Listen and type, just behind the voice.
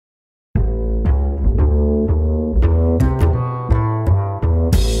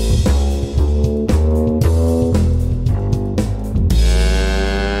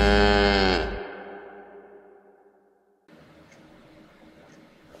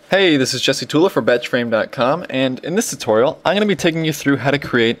Hey, this is Jesse Tula for BatchFrame.com, and in this tutorial I'm going to be taking you through how to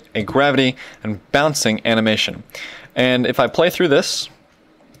create a gravity and bouncing animation. And if I play through this,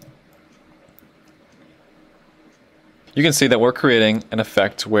 you can see that we're creating an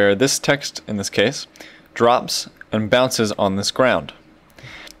effect where this text, in this case, drops and bounces on this ground.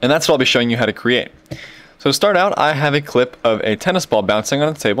 And that's what I'll be showing you how to create. So to start out, I have a clip of a tennis ball bouncing on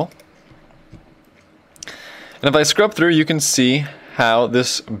a table. And if I scrub through, you can see how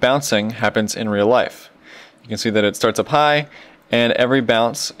this bouncing happens in real life. You can see that it starts up high, and every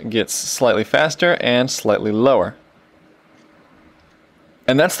bounce gets slightly faster and slightly lower.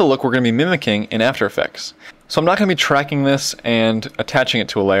 And that's the look we're going to be mimicking in After Effects. So I'm not going to be tracking this and attaching it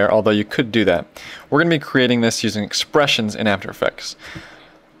to a layer, although you could do that. We're going to be creating this using expressions in After Effects.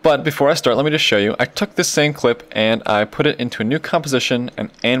 But before I start, let me just show you. I took this same clip and I put it into a new composition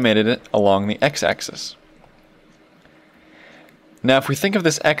and animated it along the x-axis. Now if we think of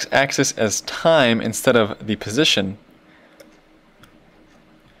this x-axis as time instead of the position,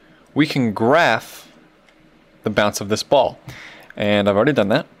 we can graph the bounce of this ball. And I've already done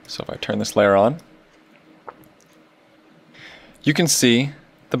that, so if I turn this layer on, you can see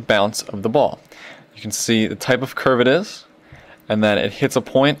the bounce of the ball. You can see the type of curve it is, and then it hits a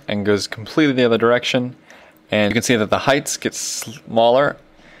point and goes completely the other direction. And you can see that the heights get smaller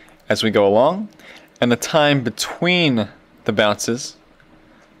as we go along, and the time between the bounces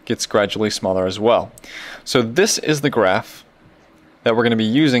gets gradually smaller as well. So this is the graph that we're going to be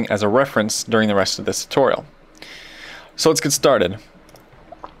using as a reference during the rest of this tutorial. So let's get started.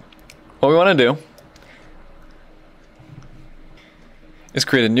 What we want to do is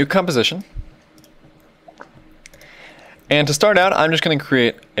create a new composition. And to start out, I'm just going to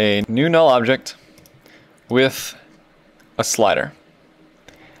create a new null object with a slider.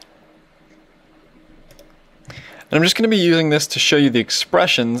 And I'm just going to be using this to show you the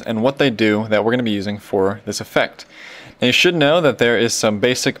expressions and what they do that we're going to be using for this effect. Now you should know that there is some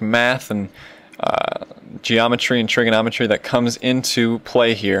basic math and geometry and trigonometry that comes into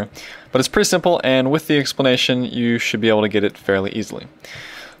play here, but it's pretty simple, and with the explanation you should be able to get it fairly easily.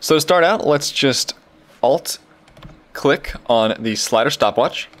 So to start out, let's just Alt-click on the slider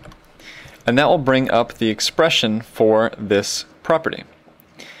stopwatch, and that will bring up the expression for this property.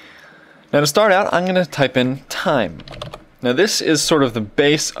 Now to start out, I'm going to type in time. Now this is sort of the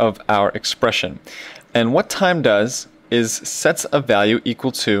base of our expression, and what time does is sets a value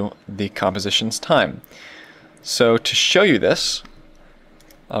equal to the composition's time. So to show you this,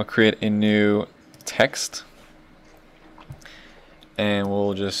 I'll create a new text, and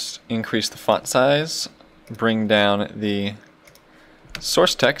we'll just increase the font size, bring down the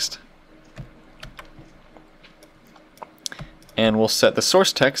source text, and we'll set the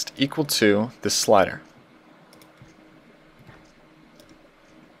source text equal to this slider.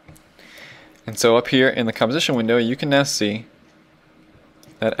 And so up here in the composition window, you can now see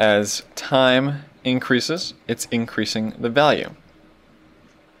that as time increases, it's increasing the value.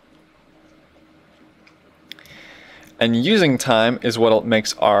 And using time is what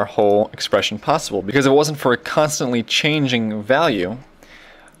makes our whole expression possible, because if it wasn't for a constantly changing value,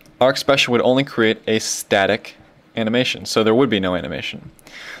 our expression would only create a static animation, so there would be no animation.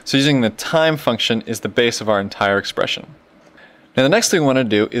 So using the time function is the base of our entire expression. Now the next thing we want to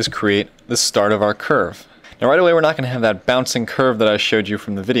do is create the start of our curve. Now right away we're not going to have that bouncing curve that I showed you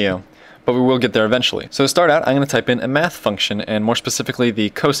from the video, but we will get there eventually. So to start out, I'm going to type in a math function, and more specifically the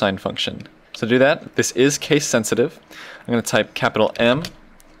cosine function. So to do that, this is case sensitive. I'm going to type capital M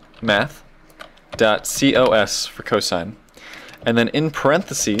math dot cos for cosine, and then in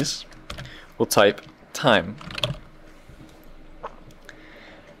parentheses we'll type time.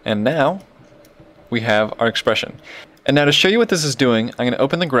 And now we have our expression. And now to show you what this is doing, I'm going to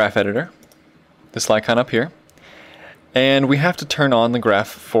open the graph editor, this icon up here, and we have to turn on the graph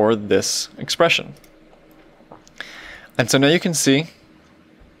for this expression. And so now you can see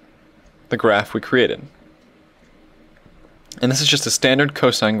the graph we created. And this is just a standard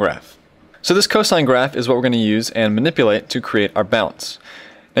cosine graph. So this cosine graph is what we're going to use and manipulate to create our bounce.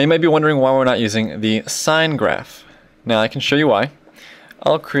 Now you may be wondering why we're not using the sine graph. Now I can show you why.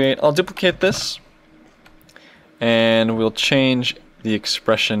 I'll duplicate this, and we'll change the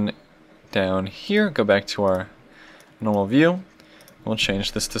expression down here, go back to our normal view, we'll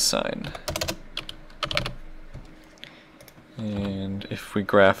change this to sine. And if we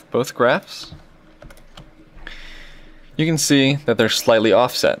graph both graphs, you can see that they're slightly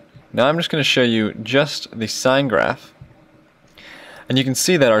offset. Now I'm just going to show you just the sine graph, and you can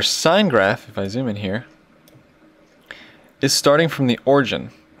see that our sine graph, if I zoom in here, is starting from the origin.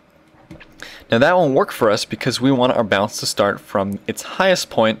 Now that won't work for us because we want our bounce to start from its highest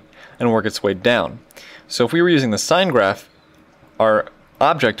point and work its way down. So if we were using the sine graph, our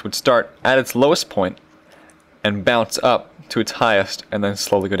object would start at its lowest point and bounce up to its highest and then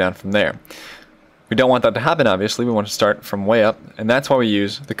slowly go down from there. We don't want that to happen, obviously. We want to start from way up, and that's why we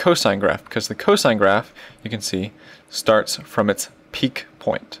use the cosine graph, because the cosine graph, you can see, starts from its peak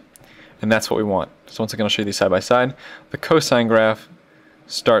point. And that's what we want. So once again, I'll show you these side by side. The cosine graph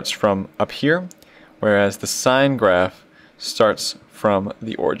starts from up here, whereas the sine graph starts from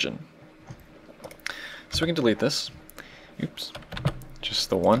the origin. So we can delete this. Oops. Just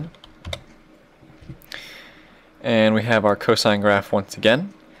the one. And we have our cosine graph once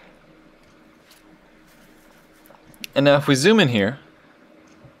again. And now if we zoom in here,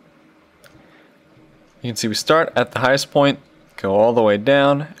 you can see we start at the highest point, go all the way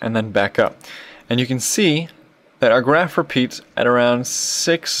down, and then back up. And you can see that our graph repeats at around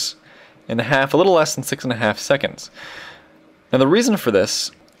 6.5, a little less than 6.5 seconds. Now the reason for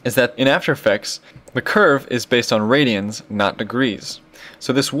this is that in After Effects, the curve is based on radians, not degrees.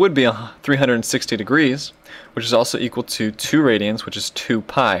 So this would be 360 degrees, which is also equal to 2 radians, which is 2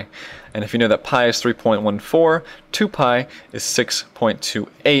 pi. And if you know that pi is 3.14, 2 pi is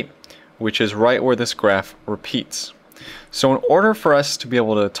 6.28, which is right where this graph repeats. So in order for us to be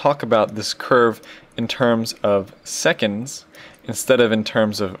able to talk about this curve in terms of seconds, instead of in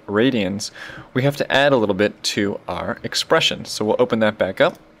terms of radians, we have to add a little bit to our expression. So we'll open that back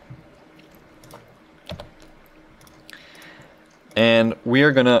up. And we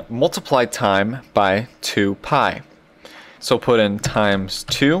are going to multiply time by 2 pi. So put in times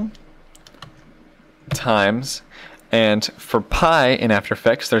 2 times, and for pi in After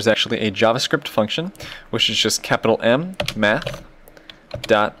Effects there's actually a JavaScript function which is just capital M math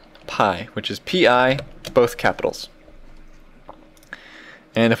dot pi, which is pi, both capitals.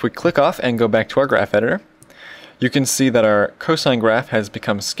 And if we click off and go back to our graph editor, you can see that our cosine graph has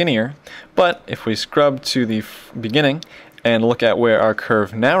become skinnier, but if we scrub to the beginning and look at where our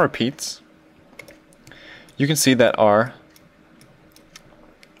curve now repeats, you can see that our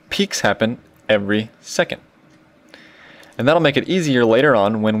peaks happen every second. And that'll make it easier later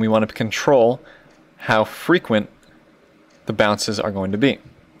on when we want to control how frequent the bounces are going to be.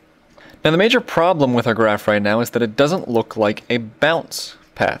 Now the major problem with our graph right now is that it doesn't look like a bounce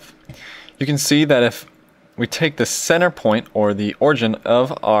path. You can see that if we take the center point or the origin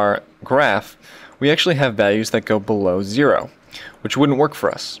of our graph, we actually have values that go below 0, which wouldn't work for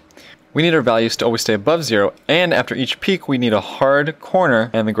us. We need our values to always stay above 0, and after each peak we need a hard corner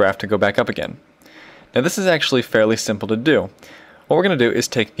and the graph to go back up again. Now this is actually fairly simple to do. What we're going to do is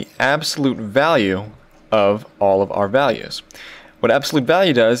take the absolute value of all of our values. What absolute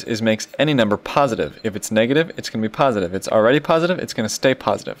value does is makes any number positive. If it's negative, it's going to be positive. If it's already positive, it's going to stay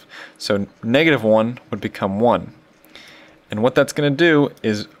positive. So -1 would become 1. And what that's going to do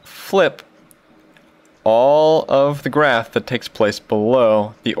is flip all of the graph that takes place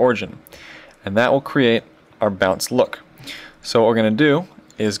below the origin. And that will create our bounce look. So what we're going to do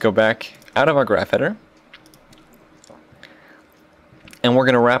is go back out of our graph editor, and we're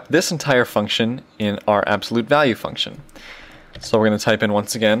going to wrap this entire function in our absolute value function. So we're going to type in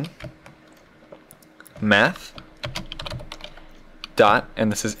once again math dot,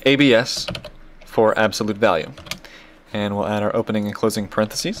 and this is ABS for absolute value. And we'll add our opening and closing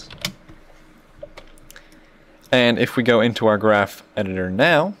parentheses. And if we go into our graph editor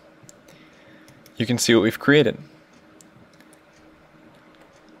now, you can see what we've created.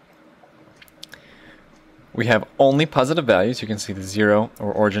 We have only positive values. You can see the 0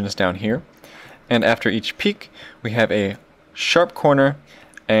 or origin is down here. And after each peak, we have a sharp corner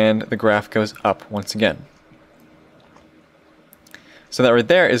and the graph goes up once again. So that right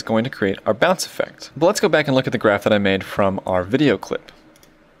there is going to create our bounce effect. But let's go back and look at the graph that I made from our video clip.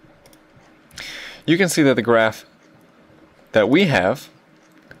 You can see that the graph that we have,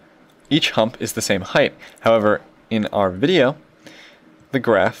 each hump is the same height. However, in our video, the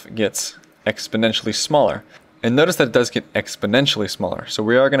graph gets exponentially smaller. And notice that it does get exponentially smaller. So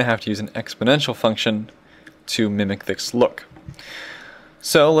we are going to have to use an exponential function to mimic this look.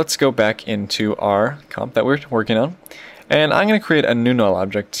 So let's go back into our comp that we're working on. And I'm going to create a new null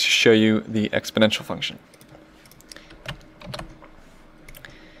object to show you the exponential function.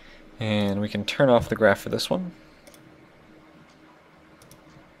 And we can turn off the graph for this one.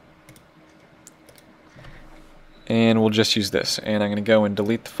 And we'll just use this. And I'm going to go and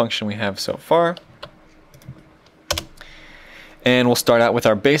delete the function we have so far. And we'll start out with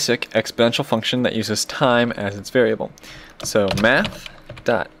our basic exponential function that uses time as its variable. So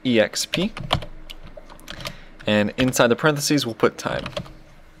math.exp, and inside the parentheses we'll put time.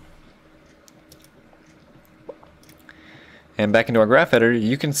 And back into our graph editor,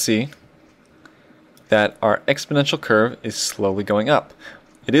 you can see that our exponential curve is slowly going up.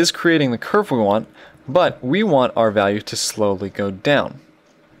 It is creating the curve we want, but we want our value to slowly go down.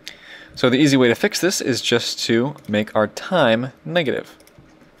 So the easy way to fix this is just to make our time negative.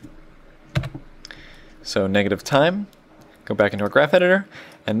 So negative time, go back into our graph editor,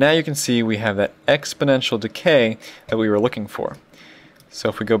 and now you can see we have that exponential decay that we were looking for. So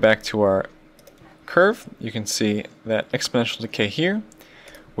if we go back to our curve, you can see that exponential decay here,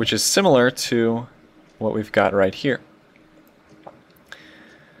 which is similar to what we've got right here.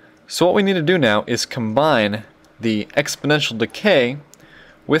 So what we need to do now is combine the exponential decay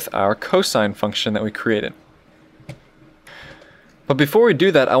with our cosine function that we created. But before we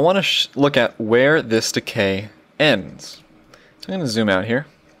do that, I want to look at where this decay ends. So I'm going to zoom out here.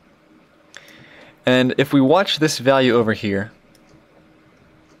 And if we watch this value over here,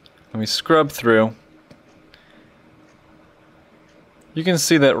 and we scrub through, you can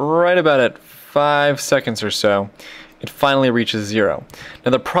see that right about at 5 seconds or so, it finally reaches 0.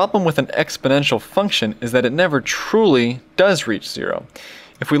 Now the problem with an exponential function is that it never truly does reach 0.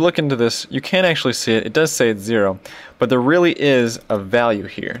 If we look into this, you can actually see it. It does say it's 0, but there really is a value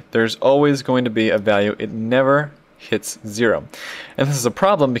here. There's always going to be a value. It never hits 0. And this is a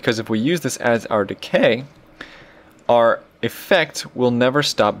problem because if we use this as our decay, our effect will never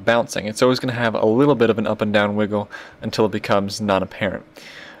stop bouncing. It's always going to have a little bit of an up and down wiggle until it becomes non-apparent.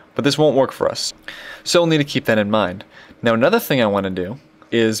 But this won't work for us. So we'll need to keep that in mind. Now another thing I want to do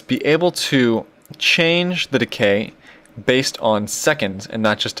is be able to change the decay based on seconds and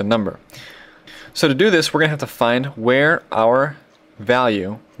not just a number. So to do this, we're going to have to find where our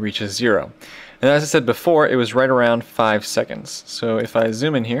value reaches 0. And as I said before, it was right around 5 seconds. So if I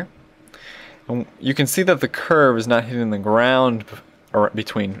zoom in here, you can see that the curve is not hitting the ground or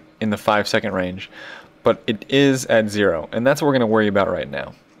between in the 5-second range, but it is at 0, and that's what we're going to worry about right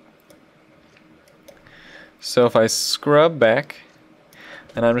now. So if I scrub back,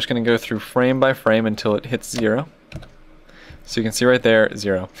 and I'm just going to go through frame by frame until it hits 0. So you can see right there,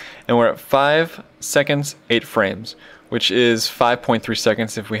 0. And we're at 5 seconds, 8 frames, which is 5.3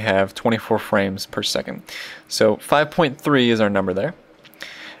 seconds if we have 24 frames per second. So 5.3 is our number there.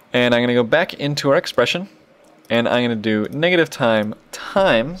 And I'm going to go back into our expression, and I'm going to do negative time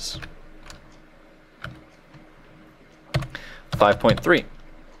times 5.3.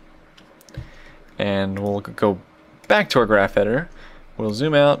 And we'll go back to our graph editor. We'll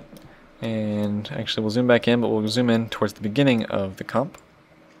zoom out, and actually we'll zoom back in, but we'll zoom in towards the beginning of the comp.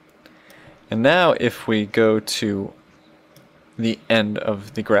 And now if we go to the end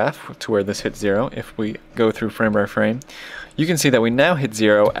of the graph to where this hits 0, if we go through frame by frame, you can see that we now hit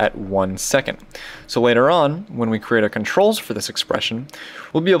 0 at 1 second. So later on, when we create our controls for this expression,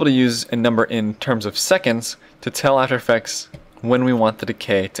 we'll be able to use a number in terms of seconds to tell After Effects when we want the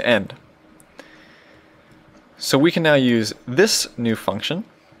decay to end. So we can now use this new function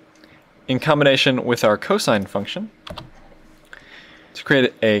in combination with our cosine function to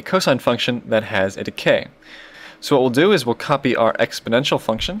create a cosine function that has a decay. So what we'll do is we'll copy our exponential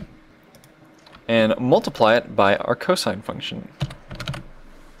function and multiply it by our cosine function.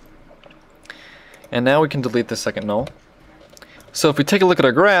 And now we can delete the second null. So if we take a look at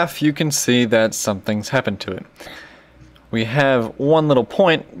our graph, you can see that something's happened to it. We have one little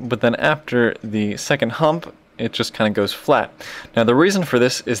point, but then after the second hump, it just kind of goes flat. Now the reason for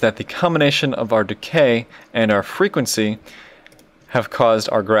this is that the combination of our decay and our frequency have caused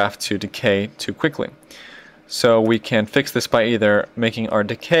our graph to decay too quickly. So we can fix this by either making our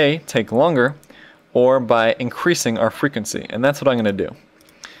decay take longer or by increasing our frequency, and that's what I'm going to do.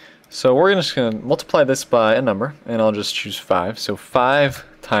 So we're just going to multiply this by a number, and I'll just choose 5. So 5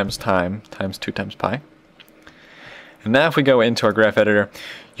 times time times 2 times pi. And now if we go into our graph editor,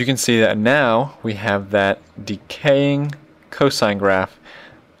 you can see that now we have that decaying cosine graph.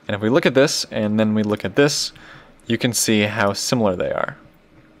 And if we look at this and then we look at this, you can see how similar they are.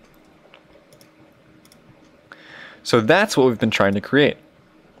 So that's what we've been trying to create.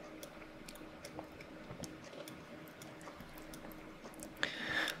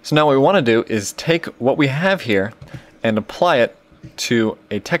 So now what we want to do is take what we have here and apply it to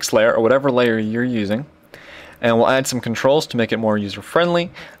a text layer or whatever layer you're using. And we'll add some controls to make it more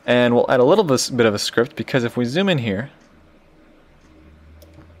user-friendly, and we'll add a little bit of a script, because if we zoom in here,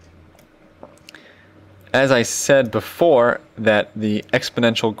 as I said before that the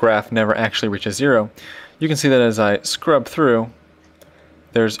exponential graph never actually reaches 0, you can see that as I scrub through,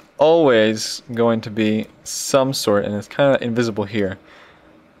 there's always going to be some sort, and it's kind of invisible here,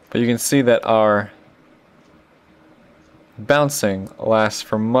 but you can see that our bouncing lasts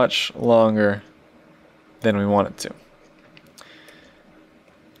for much longer than we want it to.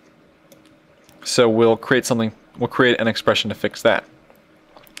 So we'll create an expression to fix that.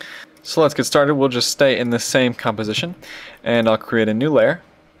 So let's get started. We'll just stay in the same composition, and I'll create a new layer.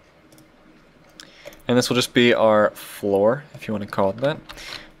 And this will just be our floor, if you want to call it that.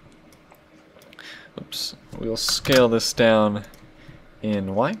 Oops. We'll scale this down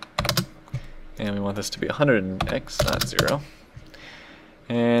in Y. And we want this to be 100 in X, not 0.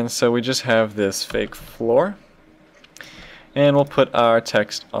 And so we just have this fake floor. And we'll put our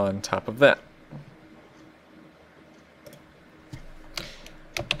text on top of that.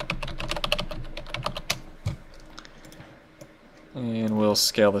 And we'll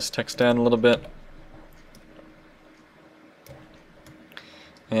scale this text down a little bit.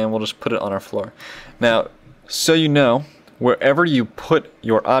 And we'll just put it on our floor. Now, so you know, wherever you put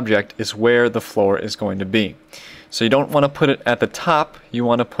your object is where the floor is going to be. So you don't want to put it at the top, you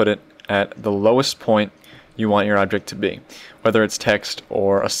want to put it at the lowest point you want your object to be. Whether it's text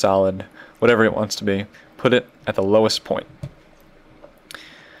or a solid, whatever it wants to be, put it at the lowest point.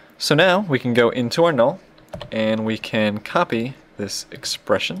 So now we can go into our null and we can copy this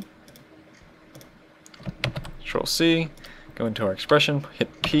expression. Control C, go into our expression,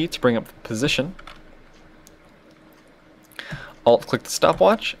 hit P to bring up the position. Alt click the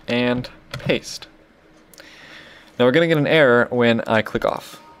stopwatch and paste. Now we're going to get an error when I click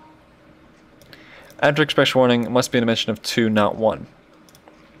off. After expression warning must be a dimension of 2, not 1.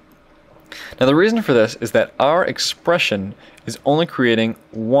 Now the reason for this is that our expression is only creating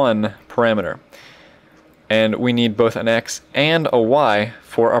one parameter. And we need both an X and a Y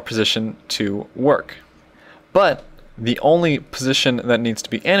for our position to work. But the only position that needs to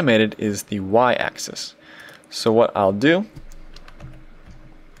be animated is the Y-axis. So what I'll do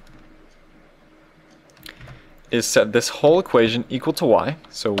is set this whole equation equal to Y.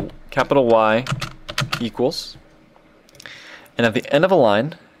 So capital Y equals. And at the end of a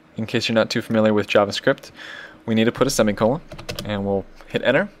line, in case you're not too familiar with JavaScript, we need to put a semicolon. And we'll hit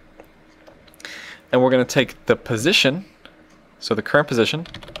enter. And we're going to take the position, so the current position,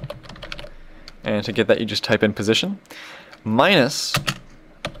 and to get that you just type in position, minus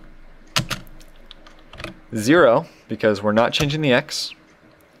 0, because we're not changing the X,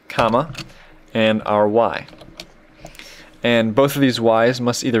 comma, and our Y. And both of these Y's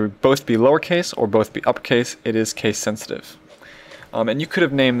must either both be lowercase or both be uppercase. It is case sensitive. And you could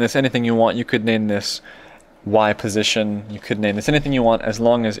have named this anything you want. You could name this Y position. You could name this anything you want as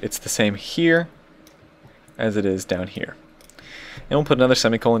long as it's the same here as it is down here. And we'll put another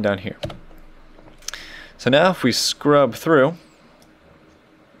semicolon down here. So now if we scrub through,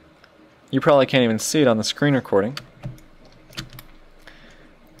 you probably can't even see it on the screen recording,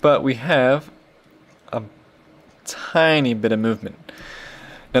 but we have a tiny bit of movement.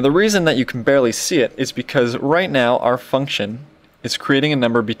 Now the reason that you can barely see it is because right now our function is creating a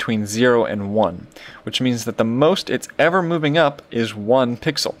number between 0 and 1, which means that the most it's ever moving up is 1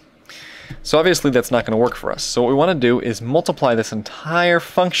 pixel. So obviously that's not going to work for us. So what we want to do is multiply this entire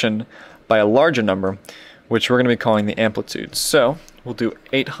function by a larger number, which we're going to be calling the amplitude. So we'll do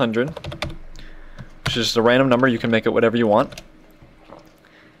 800, which is just a random number. You can make it whatever you want.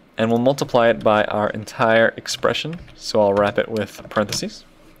 And we'll multiply it by our entire expression. So I'll wrap it with parentheses.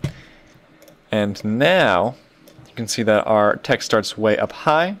 And now you can see that our text starts way up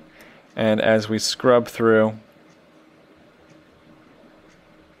high. And as we scrub through,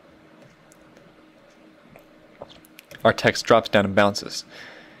 our text drops down and bounces.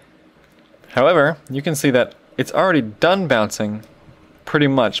 However, you can see that it's already done bouncing pretty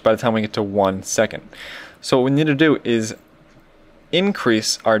much by the time we get to 1 second. So what we need to do is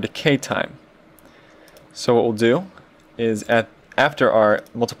increase our decay time. So what we'll do is after our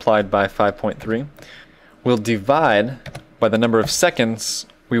multiplied by 5.3, we'll divide by the number of seconds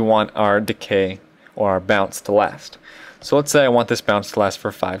we want our decay or our bounce to last. So let's say I want this bounce to last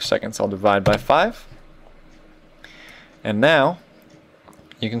for 5 seconds. I'll divide by 5. And now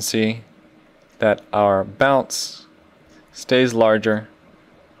you can see that our bounce stays larger,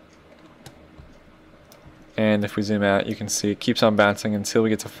 and if we zoom out you can see it keeps on bouncing until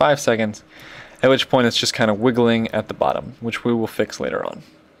we get to 5 seconds, at which point it's just kind of wiggling at the bottom, which we will fix later on.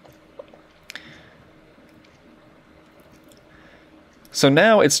 So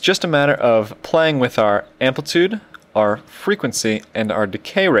now it's just a matter of playing with our amplitude, our frequency, and our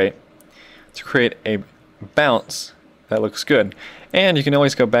decay rate to create a bounce that looks good. And you can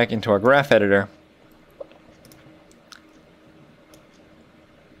always go back into our graph editor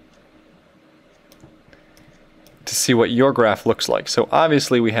to see what your graph looks like. So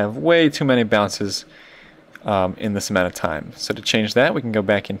obviously we have way too many bounces in this amount of time. So to change that, we can go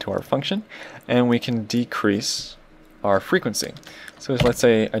back into our function and we can decrease our frequency. So let's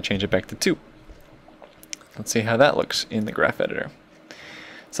say I change it back to 2. Let's see how that looks in the graph editor.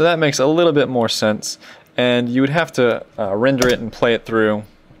 So that makes a little bit more sense, and you would have to render it and play it through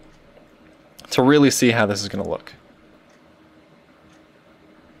to really see how this is going to look.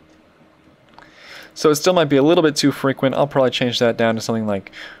 So it still might be a little bit too frequent. I'll probably change that down to something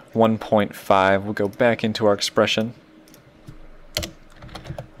like 1.5. We'll go back into our expression.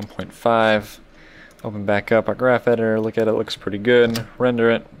 1.5. Open back up our graph editor, look at it, looks pretty good.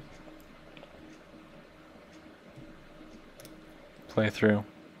 Render it. Play through.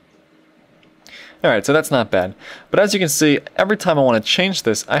 Alright, so that's not bad. But as you can see, every time I want to change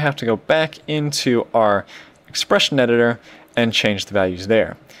this, I have to go back into our expression editor and change the values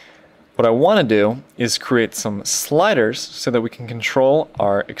there. What I want to do is create some sliders so that we can control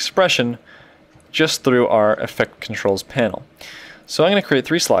our expression just through our Effect Controls panel. So I'm going to create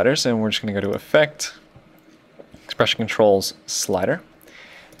 3 sliders, and we're just going to go to Effect, Expression Controls, Slider,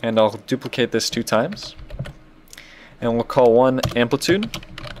 and I'll duplicate this 2 times. And we'll call one Amplitude,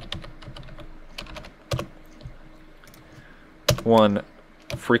 one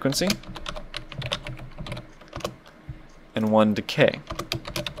Frequency, and one Decay.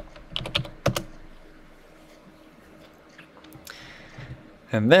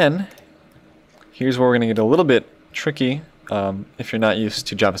 And then, here's where we're going to get a little bit tricky if you're not used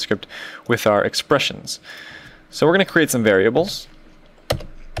to JavaScript with our expressions. So we're going to create some variables.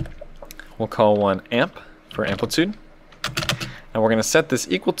 We'll call one amp for amplitude. And we're going to set this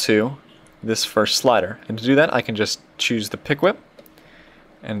equal to this first slider. And to do that, I can just choose the pick whip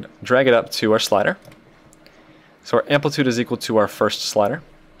and drag it up to our slider. So our amplitude is equal to our first slider.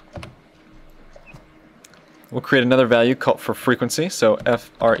 We'll create another value called for frequency, so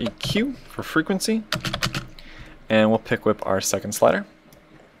FREQ for frequency, and we'll pick whip our second slider.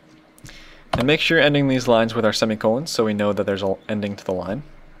 And make sure you're ending these lines with our semicolons so we know that there's an ending to the line.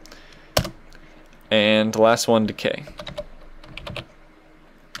 And the last one, decay.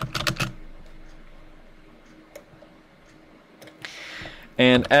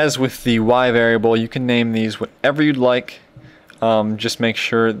 And as with the y variable, you can name these whatever you'd like. Just make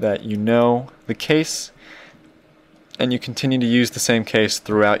sure that you know the case and you continue to use the same case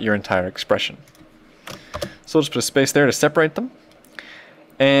throughout your entire expression. So we'll just put a space there to separate them.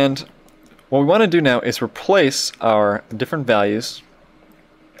 And what we want to do now is replace our different values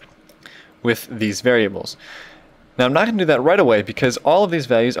with these variables. Now I'm not going to do that right away because all of these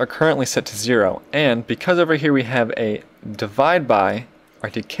values are currently set to 0, and because over here we have a divide by our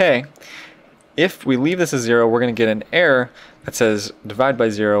decay, if we leave this as 0, we're going to get an error that says divide by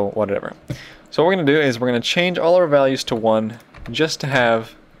 0, whatever. So what we're going to do is we're going to change all our values to 1 just to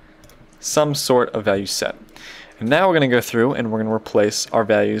have some sort of value set. And now we're going to go through and we're going to replace our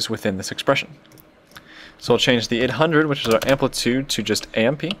values within this expression. So we'll change the 800, which is our amplitude, to just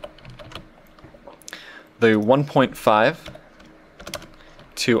AMP. The 1.5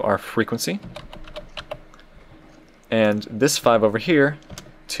 to our frequency. And this 5 over here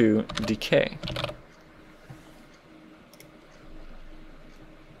to decay.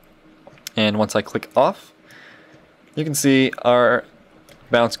 And once I click off, you can see our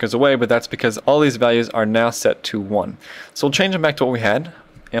bounce goes away, but that's because all these values are now set to 1. So we'll change them back to what we had.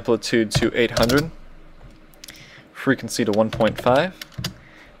 Amplitude to 800, frequency to 1.5,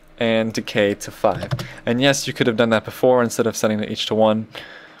 and decay to 5. And yes, you could have done that before instead of setting it each to 1.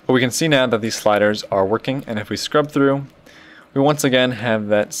 But we can see now that these sliders are working, and if we scrub through, we once again have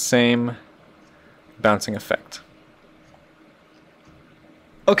that same bouncing effect.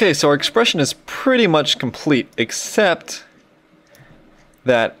 Okay, so our expression is pretty much complete, except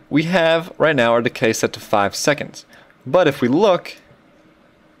that we have right now our decay set to 5 seconds. But if we look,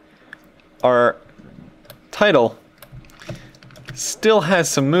 our title still has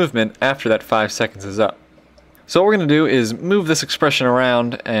some movement after that 5 seconds is up. So what we're going to do is move this expression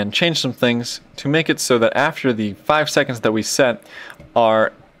around and change some things to make it so that after the 5 seconds that we set,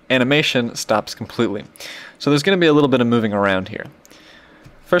 our animation stops completely. So there's going to be a little bit of moving around here.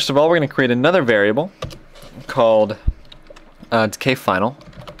 First of all, we're going to create another variable called decay final.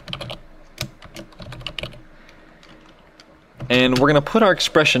 And we're going to put our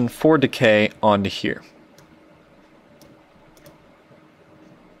expression for decay onto here.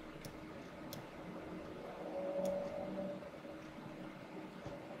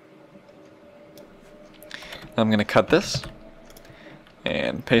 I'm going to cut this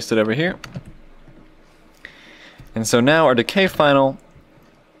and paste it over here. And so now our decay final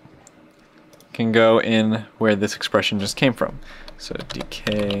can go in where this expression just came from. So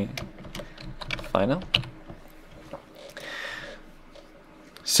decay final.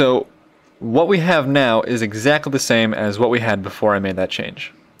 So what we have now is exactly the same as what we had before I made that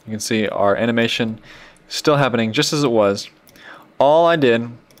change. You can see our animation still happening just as it was. All I did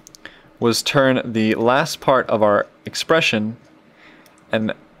was turn the last part of our expression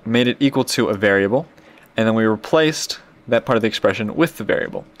and made it equal to a variable, and then we replaced that part of the expression with the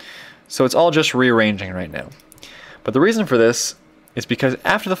variable. So it's all just rearranging right now. But the reason for this is because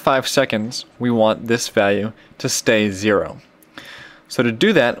after the 5 seconds, we want this value to stay 0. So to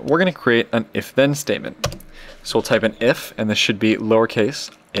do that, we're going to create an if-then statement. So we'll type in if, and this should be lowercase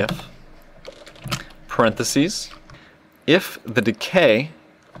if, parentheses, if the decay,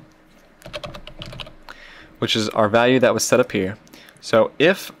 which is our value that was set up here. So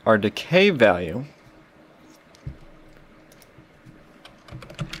if our decay value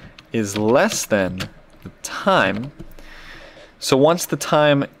is less than the time, so once the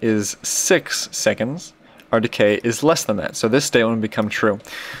time is 6 seconds, our decay is less than that. So this statement will become true.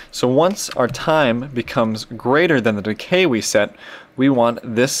 So once our time becomes greater than the decay we set, we want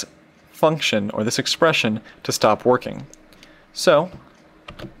this function or this expression to stop working. So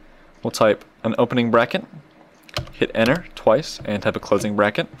we'll type an opening bracket, hit enter twice, and type a closing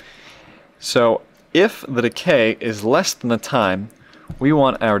bracket. So if the decay is less than the time, we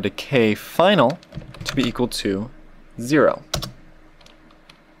want our decay final to be equal to 0.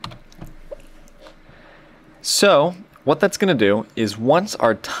 So what that's going to do is once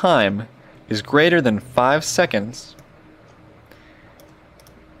our time is greater than 5 seconds,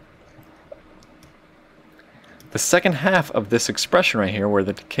 the second half of this expression right here, where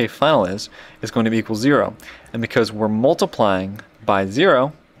the decay final is going to be equal 0. And because we're multiplying by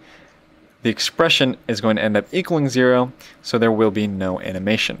 0, the expression is going to end up equaling 0, so there will be no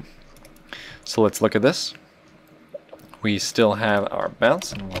animation. So let's look at this. We still have our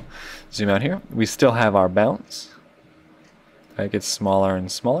bounce, and we'll zoom out here. We still have our bounce. It gets smaller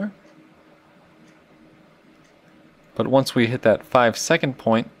and smaller. But once we hit that 5-second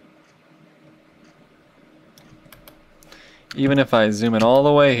point, even if I zoom in all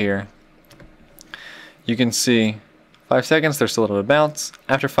the way here, you can see 5 seconds, there's still a little bit of bounce.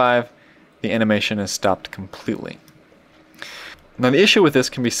 After 5, the animation is stopped completely. Now the issue with this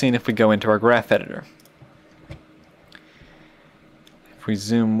can be seen if we go into our graph editor. If we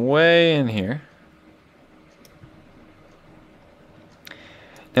zoom way in here,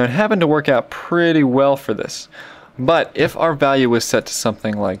 now it happened to work out pretty well for this, but if our value was set to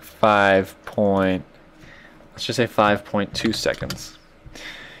something like let's just say 5.2 seconds,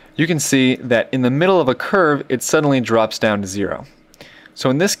 you can see that in the middle of a curve it suddenly drops down to 0.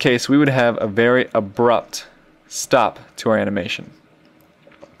 So in this case we would have a very abrupt stop to our animation.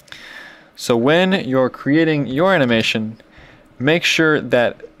 So when you're creating your animation, make sure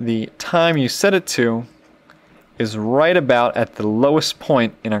that the time you set it to is right about at the lowest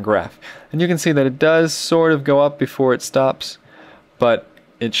point in our graph. And you can see that it does sort of go up before it stops, but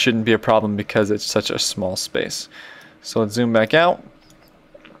it shouldn't be a problem because it's such a small space. So let's zoom back out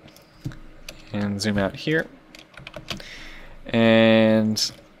and zoom out here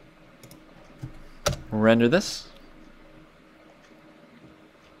and render this.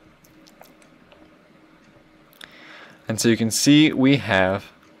 And so you can see we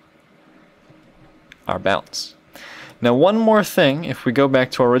have our bounce. Now one more thing, if we go back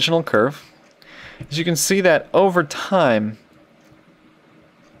to our original curve, is you can see that over time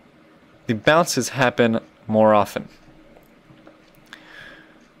the bounces happen more often.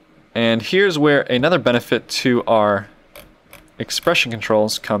 And here's where another benefit to our expression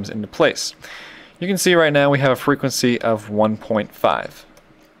controls comes into place. You can see right now we have a frequency of 1.5.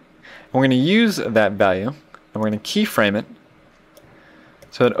 We're going to use that value and we're going to keyframe it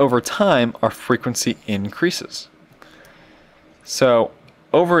so that over time our frequency increases. So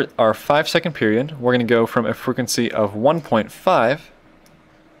over our 5-second period, we're going to go from a frequency of 1.5,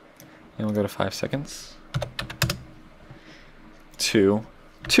 and we'll go to 5 seconds, to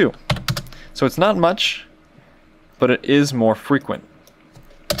 2. So it's not much, but it is more frequent.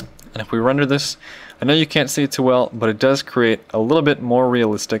 And if we render this, I know you can't see it too well, but it does create a little bit more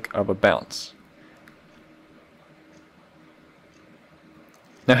realistic of a bounce.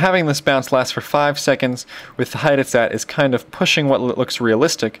 Now having this bounce last for 5 seconds with the height it's at is kind of pushing what looks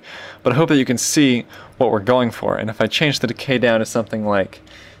realistic, but I hope that you can see what we're going for. And if I change the decay down to something like,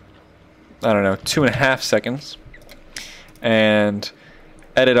 I don't know, 2.5 seconds, and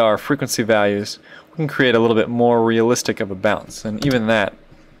edit our frequency values, we can create a little bit more realistic of a bounce. And even that,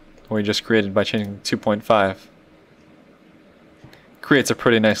 we just created by changing 2.5, creates a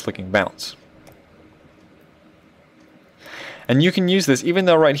pretty nice looking bounce. And you can use this, even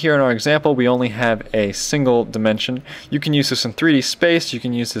though right here in our example we only have a single dimension. You can use this in 3D space, you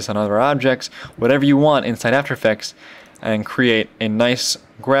can use this on other objects, whatever you want inside After Effects. and create a nice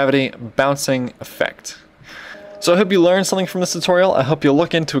gravity bouncing effect. So I hope you learned something from this tutorial. I hope you'll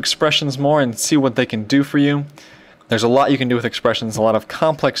look into expressions more and see what they can do for you. There's a lot you can do with expressions, a lot of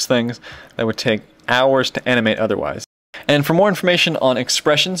complex things that would take hours to animate otherwise. And for more information on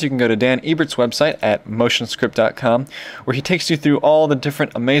expressions, you can go to Dan Ebert's website at motionscript.com, where he takes you through all the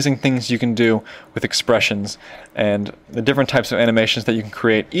different amazing things you can do with expressions and the different types of animations that you can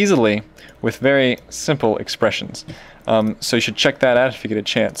create easily with very simple expressions. So you should check that out if you get a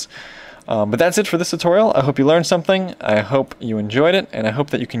chance. But that's it for this tutorial. I hope you learned something, I hope you enjoyed it, and I hope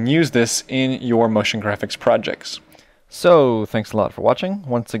that you can use this in your motion graphics projects. So, thanks a lot for watching.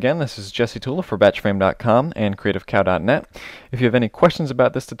 Once again, this is Jesse Toole for Batchframe.com and CreativeCow.net. If you have any questions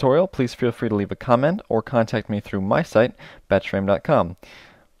about this tutorial, please feel free to leave a comment or contact me through my site, Batchframe.com.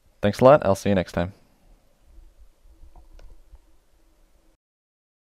 Thanks a lot. I'll see you next time.